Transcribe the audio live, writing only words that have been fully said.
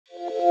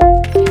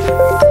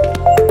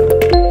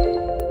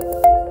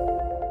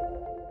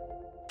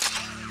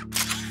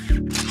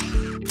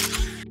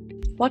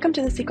Welcome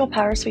to the SQL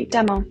Power Suite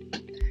demo.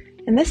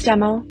 In this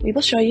demo, we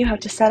will show you how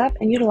to set up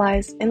and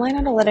utilize Inline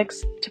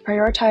Analytics to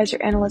prioritize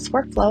your analyst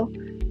workflow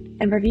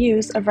and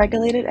reviews of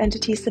regulated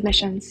entity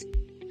submissions.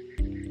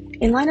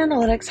 Inline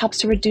Analytics helps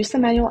to reduce the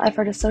manual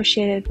effort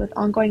associated with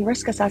ongoing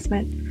risk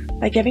assessment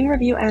by giving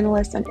review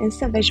analysts an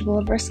instant visual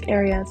of risk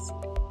areas.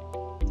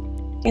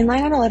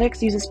 Inline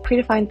Analytics uses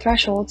predefined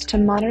thresholds to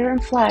monitor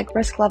and flag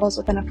risk levels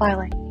within a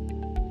filing.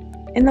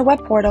 In the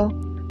web portal,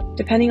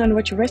 depending on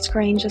which risk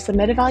range the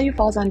submitted value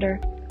falls under,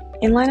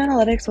 Inline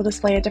Analytics will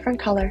display a different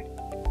color,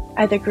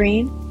 either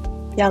green,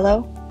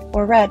 yellow,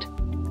 or red.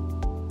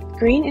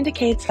 Green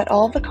indicates that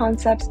all of the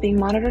concepts being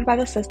monitored by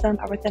the system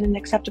are within an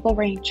acceptable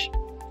range.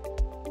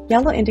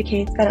 Yellow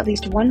indicates that at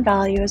least one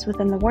value is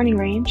within the warning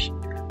range,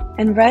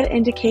 and red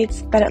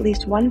indicates that at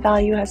least one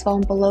value has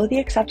fallen below the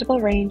acceptable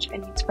range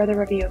and needs further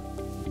review.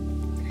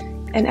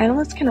 An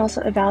analyst can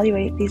also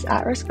evaluate these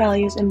at-risk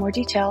values in more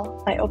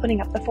detail by opening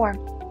up the form.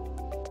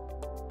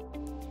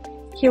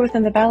 Here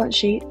within the balance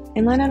sheet,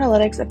 Inline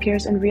Analytics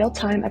appears in real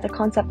time at the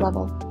concept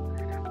level,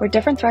 where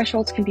different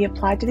thresholds can be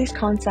applied to these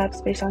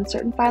concepts based on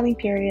certain filing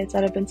periods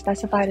that have been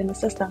specified in the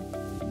system.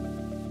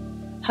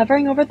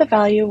 Hovering over the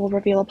value will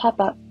reveal a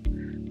pop-up,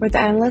 where the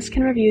analyst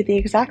can review the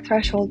exact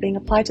threshold being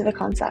applied to the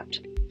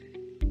concept.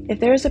 If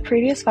there is a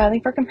previous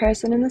filing for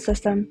comparison in the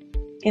system,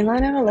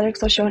 Inline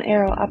Analytics will show an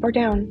arrow up or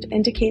down to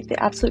indicate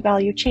the absolute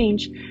value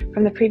change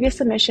from the previous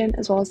submission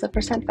as well as the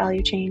percent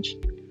value change,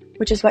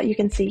 which is what you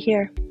can see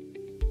here.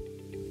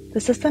 The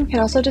system can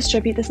also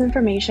distribute this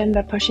information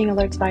by pushing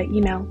alerts via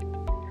email.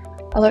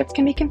 Alerts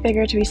can be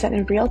configured to be sent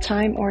in real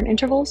time or in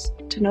intervals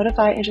to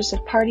notify interested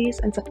parties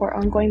and support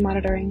ongoing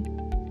monitoring.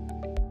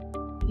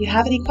 If you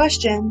have any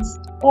questions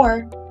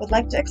or would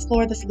like to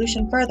explore the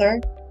solution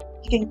further,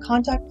 you can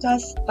contact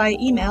us via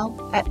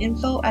email at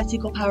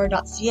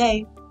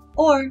info@sqlpower.ca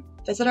or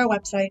visit our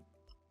website.